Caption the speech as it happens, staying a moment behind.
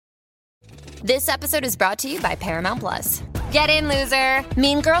This episode is brought to you by Paramount Plus. Get in, loser!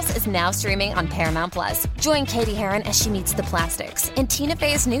 Mean Girls is now streaming on Paramount Plus. Join Katie Heron as she meets the plastics in Tina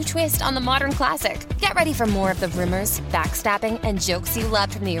Fey's new twist on the modern classic. Get ready for more of the rumors, backstabbing, and jokes you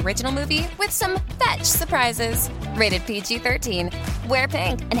loved from the original movie with some fetch surprises. Rated PG-13. Wear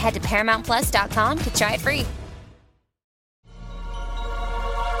pink and head to ParamountPlus.com to try it free.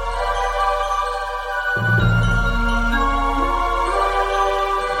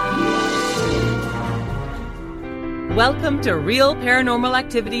 Welcome to Real Paranormal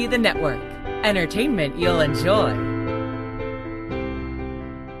Activity, the network. Entertainment you'll enjoy.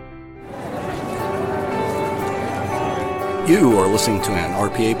 You are listening to an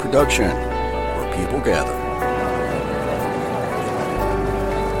RPA production where people gather.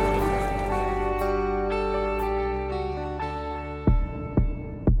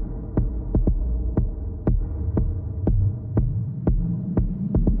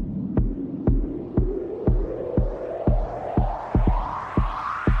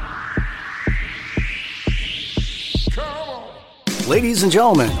 Ladies and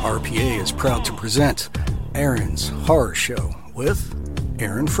gentlemen, RPA is proud to present Aaron's Horror Show with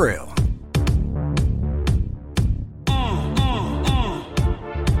Aaron Frale.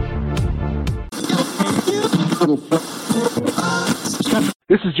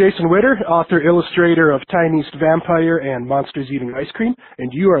 This is Jason Witter, author, illustrator of Tiny East Vampire and Monsters Eating Ice Cream,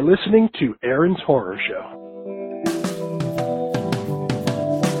 and you are listening to Aaron's Horror Show.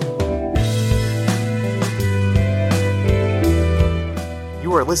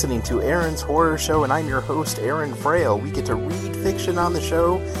 You are listening to Aaron's Horror Show, and I'm your host, Aaron Frale. We get to read fiction on the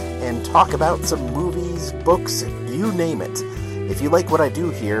show and talk about some movies, books, you name it. If you like what I do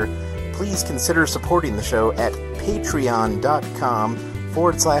here, please consider supporting the show at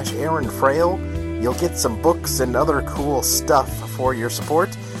patreon.com/Aaron Frale. You'll get some books and other cool stuff for your support.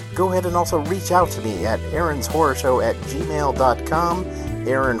 Go ahead and also reach out to me at aaronsHorrorshow@gmail.com,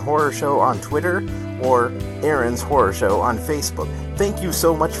 Aaron Horror Show on Twitter, or Aaron's Horror Show on Facebook. Thank you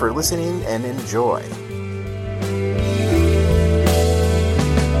so much for listening, and enjoy.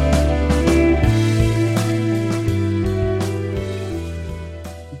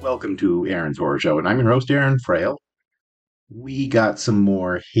 Welcome to Aaron's Horror Show, and I'm your host, Aaron Frale. We got some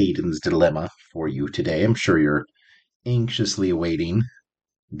more Hayden's Dilemma for you today. I'm sure you're anxiously awaiting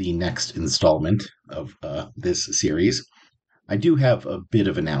the next installment of this series. I do have a bit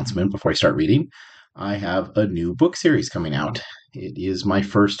of announcement before I start reading. I have a new book series coming out. It is my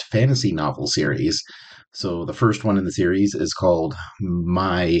first fantasy novel series. So the first one in the series is called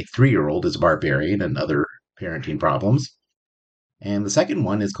My 3-Year-Old is a Barbarian and Other Parenting Problems. And the second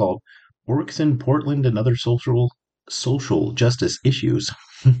one is called Works in Portland and Other Social Justice Issues.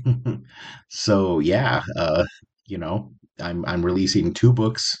 So yeah, I'm releasing 2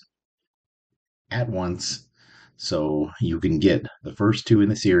 books at once. So you can get the first 2 in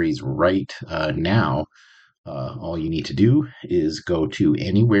the series right now. All you need to do is go to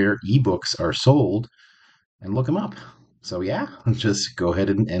anywhere ebooks are sold and look them up. So yeah, just go ahead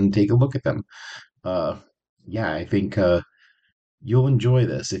and take a look at them. I think you'll enjoy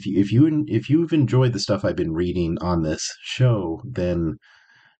this. If you've enjoyed the stuff I've been reading on this show, then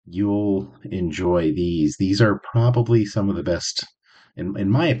you'll enjoy these. These are probably some of the best,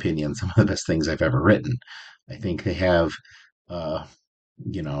 in my opinion, some of the best things I've ever written. I think they have, the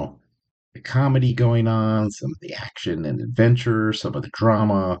comedy going on, some of the action and adventure, some of the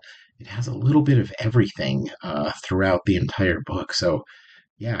drama. It has a little bit of everything throughout the entire book. So,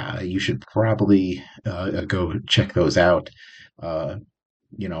 yeah, you should probably go check those out. And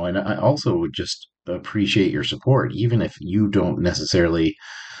I also would just appreciate your support, even if you don't necessarily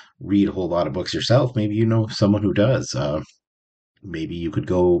read a whole lot of books yourself. Maybe you know someone who does. Maybe you could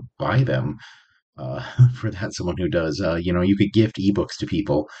go buy them. For that, someone who does, you could gift ebooks to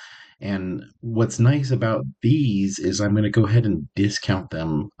people. And what's nice about these is I'm going to go ahead and discount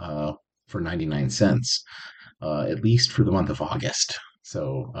them for 99 cents, at least for the month of August.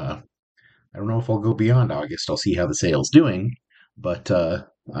 So I don't know if I'll go beyond August. I'll see how the sale's doing, but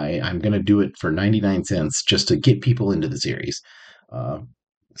I'm going to do it for 99 cents just to get people into the series.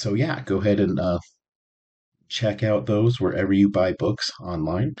 So yeah, go ahead and check out those wherever you buy books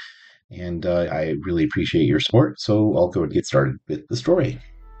online. And I really appreciate your support, so I'll go and get started with the story.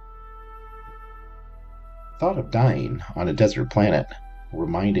 Thought of dying on a desert planet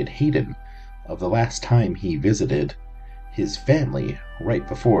reminded Hayden of the last time he visited his family right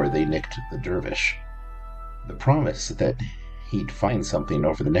before they nicked the dervish. The promise that he'd find something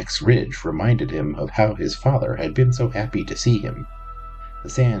over the next ridge reminded him of how his father had been so happy to see him. The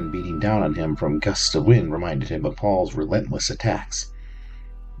sand beating down on him from gusts of wind reminded him of Paul's relentless attacks.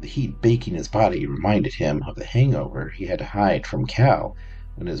 The heat baking his body reminded him of the hangover he had to hide from Cal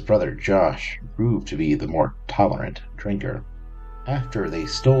when his brother Josh proved to be the more tolerant drinker. After they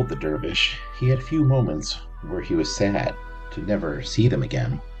stole the dervish, he had a few moments where he was sad to never see them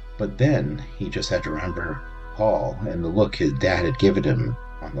again. But then he just had to remember Paul and the look his dad had given him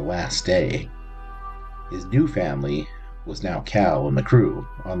on the last day. His new family was now Cal and the crew,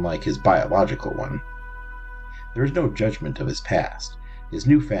 unlike his biological one. There was no judgment of his past. His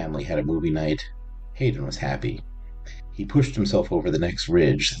new family had a movie night. Hayden was happy. He pushed himself over the next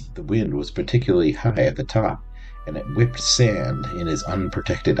ridge. The wind was particularly high at the top, and it whipped sand in his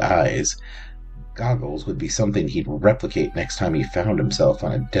unprotected eyes. Goggles would be something he'd replicate next time he found himself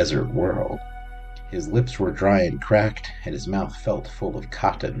on a desert world. His lips were dry and cracked, and his mouth felt full of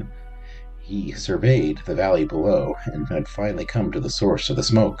cotton. He surveyed the valley below, and had finally come to the source of the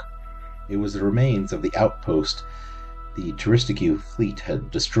smoke. It was the remains of the outpost the Touristicue fleet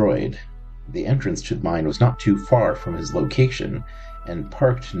had destroyed. The entrance to the mine was not too far from his location, and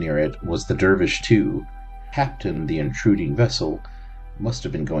parked near it was the Dervish II. Captain the intruding vessel must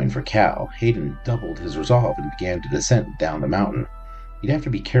have been going for Cal. Hayden doubled his resolve and began to descend down the mountain. He'd have to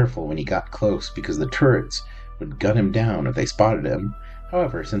be careful when he got close, because the turrets would gun him down if they spotted him.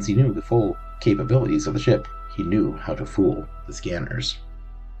 However, since he knew the full capabilities of the ship, he knew how to fool the scanners.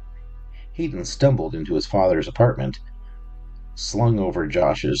 Hayden stumbled into his father's apartment, slung over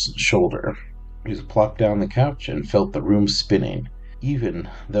Josh's shoulder. He was plopped down the couch and felt the room spinning. Even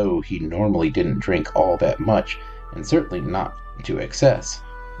though he normally didn't drink all that much, and certainly not to excess,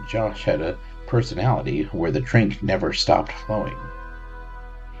 Josh had a personality where the drink never stopped flowing.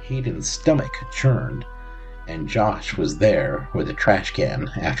 Hayden's stomach churned, and Josh was there with a trash can.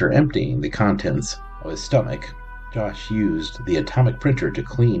 After emptying the contents of his stomach, Josh used the atomic printer to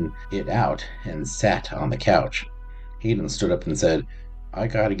clean it out and sat on the couch. Hayden stood up and said, "I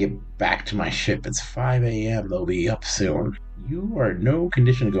gotta get back to my ship. It's 5 a.m. They'll be up soon." "You are in no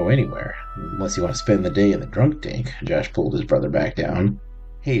condition to go anywhere, unless you want to spend the day in the drunk tank." Josh pulled his brother back down.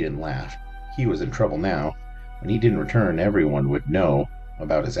 Hayden laughed. He was in trouble now. When he didn't return, everyone would know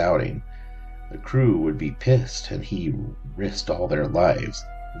about his outing. The crew would be pissed, and he risked all their lives.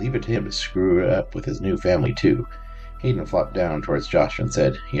 Leave it to him to screw it up with his new family, too. Hayden flopped down towards Josh and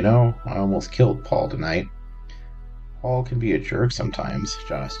said, "You know, I almost killed Paul tonight." "Paul can be a jerk sometimes,"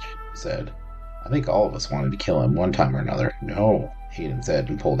 Josh said. "I think all of us wanted to kill him one time or another." "No," Hayden said,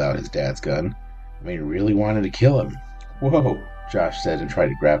 and pulled out his dad's gun. "I mean, really wanted to kill him." "Whoa," Josh said, and tried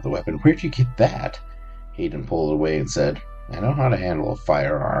to grab the weapon. "Where'd you get that?" Hayden pulled it away and said, "I know how to handle a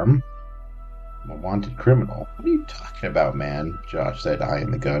firearm. I'm a wanted criminal." "What are you talking about, man?" Josh said, eyeing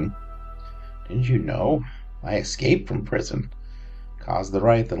the gun. "Didn't you know? I escaped from prison. Caused the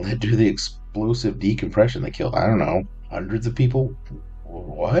riot that led to the explosive decompression that killed, I don't know, hundreds of people."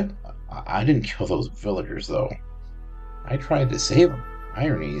 "What?" I didn't kill those villagers, though. I tried to save them."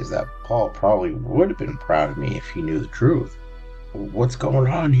 Irony is that Paul probably would have been proud of me if he knew the truth. "What's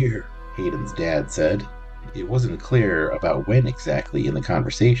going on here?" Hayden's dad said. It wasn't clear about when exactly in the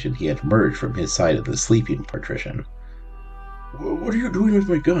conversation he had emerged from his side of the sleeping partition. "What are you doing with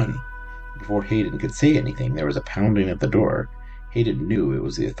my gun?" Before Hayden could say anything, there was a pounding at the door. Hayden knew it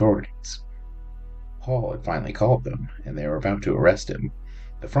was the authorities. Paul had finally called them, and they were about to arrest him.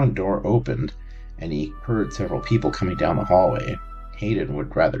 The front door opened, and he heard several people coming down the hallway. Hayden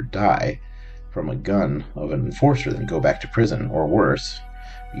would rather die from a gun of an enforcer than go back to prison, or worse,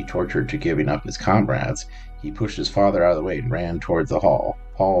 be tortured to giving up his comrades. He pushed his father out of the way and ran towards the hall.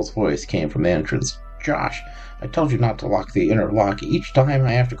 Paul's voice came from the entrance. "Josh, I told you not to lock the inner lock. Each time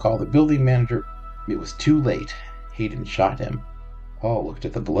I have to call the building manager." It was too late. Hayden shot him. Paul looked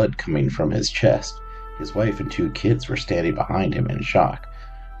at the blood coming from his chest. His wife and 2 kids were standing behind him in shock.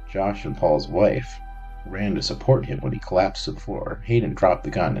 Josh and Paul's wife ran to support him when he collapsed to the floor. Hayden dropped the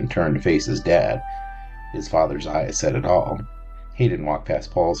gun and turned to face his dad. His father's eyes said it all. Hayden walked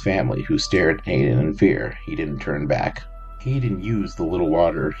past Paul's family, who stared at Hayden in fear. He didn't turn back. Hayden used the little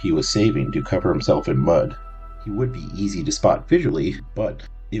water he was saving to cover himself in mud. He would be easy to spot visually, but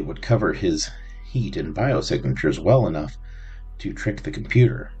it would cover his heat and biosignatures well enough to trick the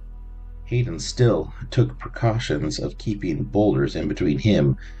computer. Hayden still took precautions of keeping boulders in between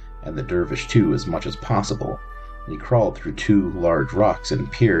him and the Dervish II as much as possible. He crawled through 2 large rocks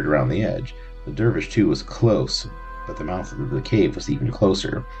and peered around the edge. The Dervish II was close, but the mouth of the cave was even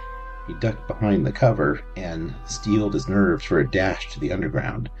closer. He ducked behind the cover and steeled his nerves for a dash to the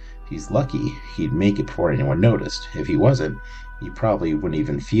underground. If he's lucky, he'd make it before anyone noticed. If he wasn't, he probably wouldn't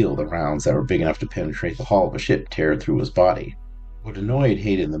even feel the rounds that were big enough to penetrate the hull of a ship tear through his body. What annoyed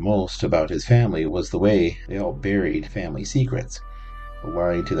Hayden the most about his family was the way they all buried family secrets.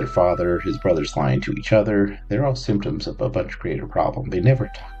 lying to their father, his brothers lying to each other. They're all symptoms of a much greater problem. They never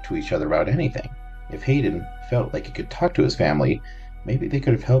talk to each other about anything. If Hayden felt like he could talk to his family, maybe they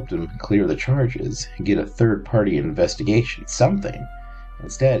could have helped him clear the charges and get a third-party investigation, something.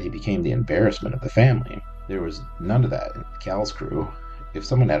 Instead, he became the embarrassment of the family. There was none of that in Cal's crew. If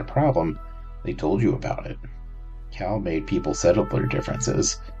someone had a problem, they told you about it. Cal made people settle their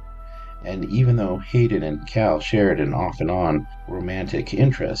differences. And even though Hayden and Cal shared an off-and-on romantic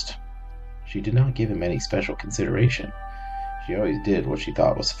interest, she did not give him any special consideration. She always did what she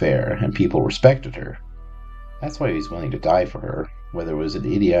thought was fair, and people respected her. That's why he was willing to die for her, whether it was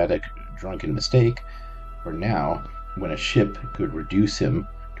an idiotic, drunken mistake, or now, when a ship could reduce him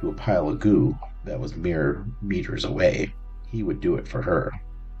to a pile of goo that was mere meters away. He would do it for her.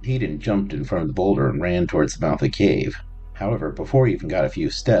 Hayden jumped in front of the boulder and ran towards the mouth of the cave. However, before he even got a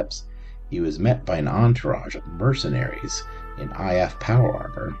few steps, he was met by an entourage of mercenaries in IF power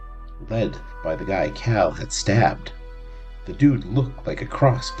armor, led by the guy Cal had stabbed. The dude looked like a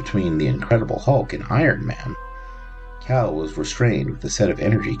cross between the Incredible Hulk and Iron Man. Cal was restrained with a set of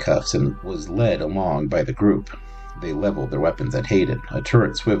energy cuffs and was led along by the group. They leveled their weapons at Hayden. A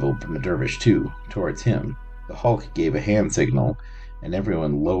turret swiveled from the Dervish 2 towards him. The Hulk gave a hand signal, and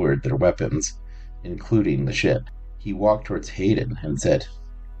everyone lowered their weapons, including the ship. He walked towards Hayden and said,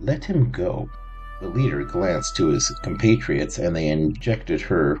 "Let him go." The leader glanced to his compatriots, and they injected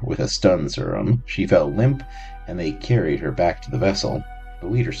her with a stun serum. She fell limp, and they carried her back to the vessel. The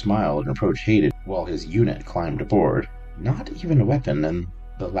leader smiled and approached Hayden while his unit climbed aboard. Not even a weapon, and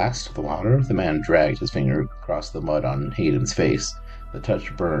the last of the water? The man dragged his finger across the mud on Hayden's face. The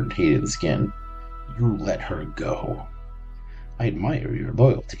touch burned Hayden's skin. "You let her go." "I admire your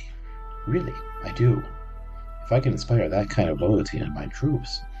loyalty. Really, I do. If I can inspire that kind of loyalty in my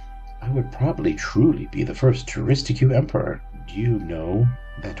troops, I would probably truly be the first Touristicue Emperor. Do you know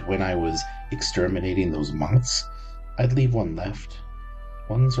that when I was exterminating those moths, I'd leave one left?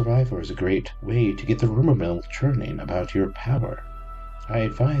 One survivor is a great way to get the rumor mill churning about your power. I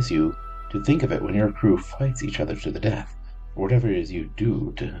advise you to think of it when your crew fights each other to the death, or whatever it is you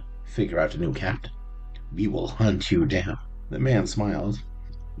do to figure out a new captain. We will hunt you down." The man smiled.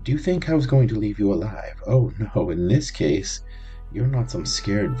 "Do you think I was going to leave you alive? Oh no, in this case, you're not some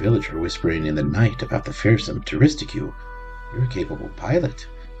scared villager whispering in the night about the fearsome Touristicue. You're a capable pilot,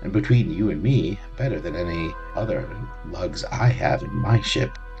 and between you and me, better than any other lugs I have in my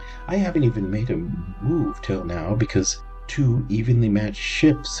ship. I haven't even made a move till now because two evenly matched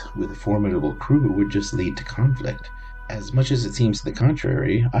ships with a formidable crew would just lead to conflict. As much as it seems to the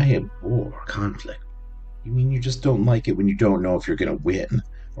contrary, I abhor conflict." "You mean you just don't like it when you don't know if you're going to win?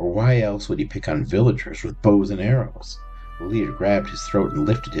 Or why else would he pick on villagers with bows and arrows?" The leader grabbed his throat and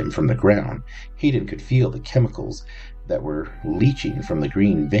lifted him from the ground. Hayden could feel the chemicals that were leaching from the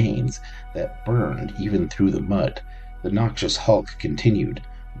green veins that burned even through the mud. The noxious Hulk continued,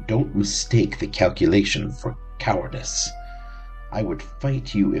 "Don't mistake the calculation for cowardice. I would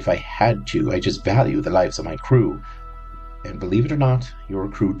fight you if I had to. I just value the lives of my crew. And believe it or not, your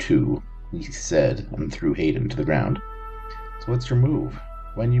crew too," he said, and threw Hayden to the ground. "So what's your move?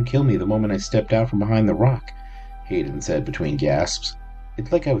 Why didn't you kill me the moment I stepped out from behind the rock?" Hayden said between gasps.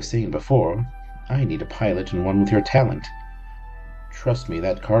 "It's like I was saying before, I need a pilot and one with your talent. Trust me,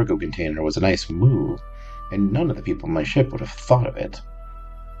 that cargo container was a nice move, and none of the people on my ship would have thought of it.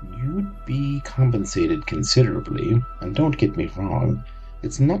 You'd be compensated considerably, and don't get me wrong,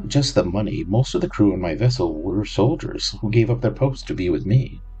 it's not just the money. Most of the crew on my vessel were soldiers who gave up their posts to be with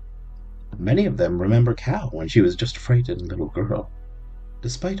me. Many of them remember Cal when she was just a frightened little girl.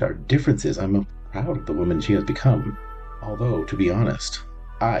 Despite our differences, I'm proud of the woman she has become. Although, to be honest,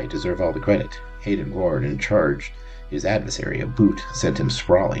 I deserve all the credit." Hayden roared and charged his adversary. A boot sent him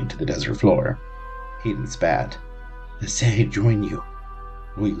sprawling to the desert floor. Hayden spat. "Say, join you.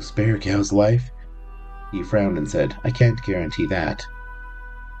 Will you spare Cal's life?" He frowned and said, "I can't guarantee that."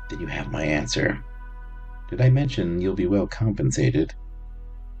 "Then you have my answer. Did I mention you'll be well compensated?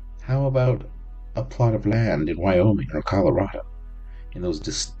 How about a plot of land in Wyoming or Colorado, in those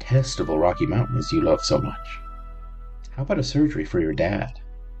detestable Rocky Mountains you love so much? How about a surgery for your dad?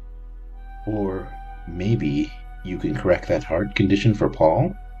 Or maybe you can correct that heart condition for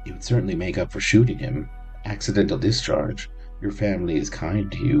Paul? It would certainly make up for shooting him. Accidental discharge. Your family is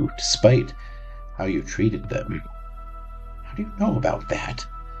kind to you, despite how you treated them." "How do you know about that?"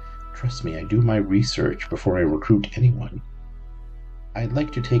 "Trust me, I do my research before I recruit anyone. I'd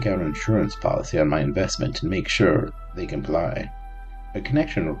like to take out an insurance policy on my investment and make sure they comply." A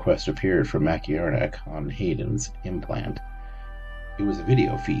connection request appeared from Maciarnak on Hayden's implant. It was a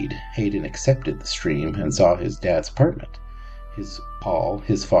video feed. Hayden accepted the stream and saw his dad's apartment. Paul,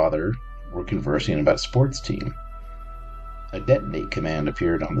 his father, were conversing about a sports team. A detonate command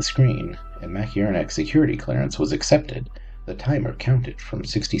appeared on the screen, and Maciarnik's security clearance was accepted. The timer counted from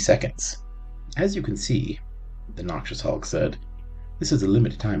 60 seconds. As you can see, the noxious Hulk said, "This is a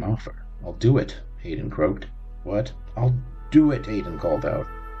limited time offer." "I'll do it," Hayden croaked. "What?" "I'll do it," Hayden called out.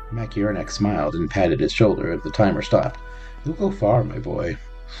 Maciarnik smiled and patted his shoulder as the timer stopped. "You'll go far, my boy."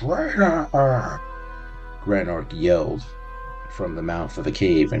 "Frale!" Granork yelled from the mouth of the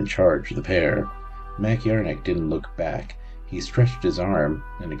cave and charged the pair. Maciarnik didn't look back. He stretched his arm,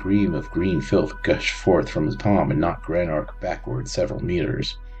 and a gleam of green filth gushed forth from his palm and knocked Granork backward several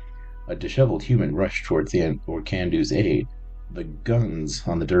meters. A disheveled human rushed towards the Orkandu's aid. The guns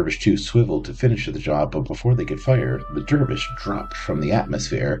on the Dervish 2 swiveled to finish the job, but before they could fire, the Dervish dropped from the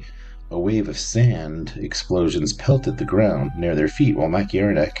atmosphere. A wave of sand explosions pelted the ground near their feet while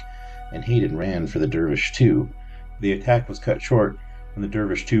Maciarnik and Hayden ran for the Dervish 2. The attack was cut short when the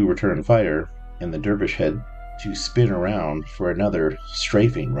Dervish 2 returned fire, and the Dervish had to spin around for another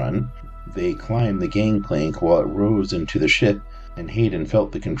strafing run. They climbed the gangplank while it rose into the ship, and Hayden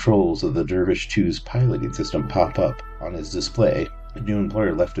felt the controls of the Dervish 2's piloting system pop up on his display. The new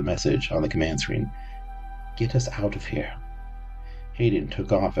employer left a message on the command screen. "Get us out of here." Hayden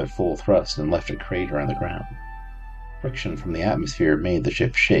took off at full thrust and left a crater on the ground. Friction from the atmosphere made the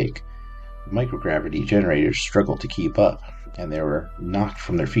ship shake. The microgravity generators struggled to keep up, and they were knocked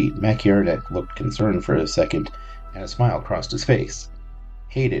from their feet. Maciarnik looked concerned for a second, and a smile crossed his face.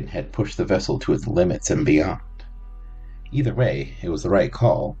 Hayden had pushed the vessel to its limits and beyond. Either way, it was the right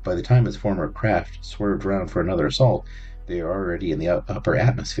call. By the time his former craft swerved around for another assault, they were already in the upper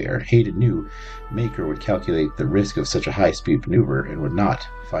atmosphere. Hayden knew Maker would calculate the risk of such a high-speed maneuver and would not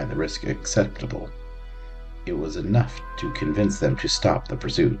find the risk acceptable. It was enough to convince them to stop the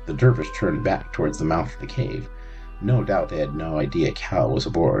pursuit. The Dervish turned back towards the mouth of the cave. No doubt they had no idea Cal was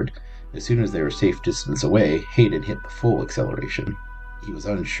aboard. As soon as they were safe distance away, Hayden hit the full acceleration. He was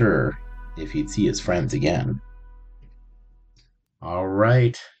unsure if he'd see his friends again. All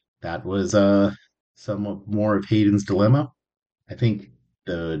right, that was somewhat more of Hayden's dilemma. I think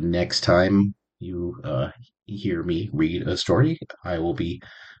the next time you hear me read a story, I will be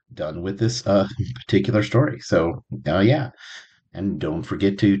done with this particular story. So, yeah. And don't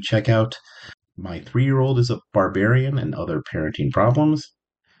forget to check out My 3-Year-Old is a Barbarian and Other Parenting Problems,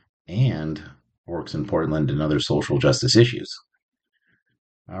 and Orcs in Portland and Other Social Justice Issues.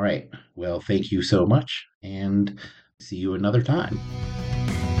 All right. Well, thank you so much, and see you another time.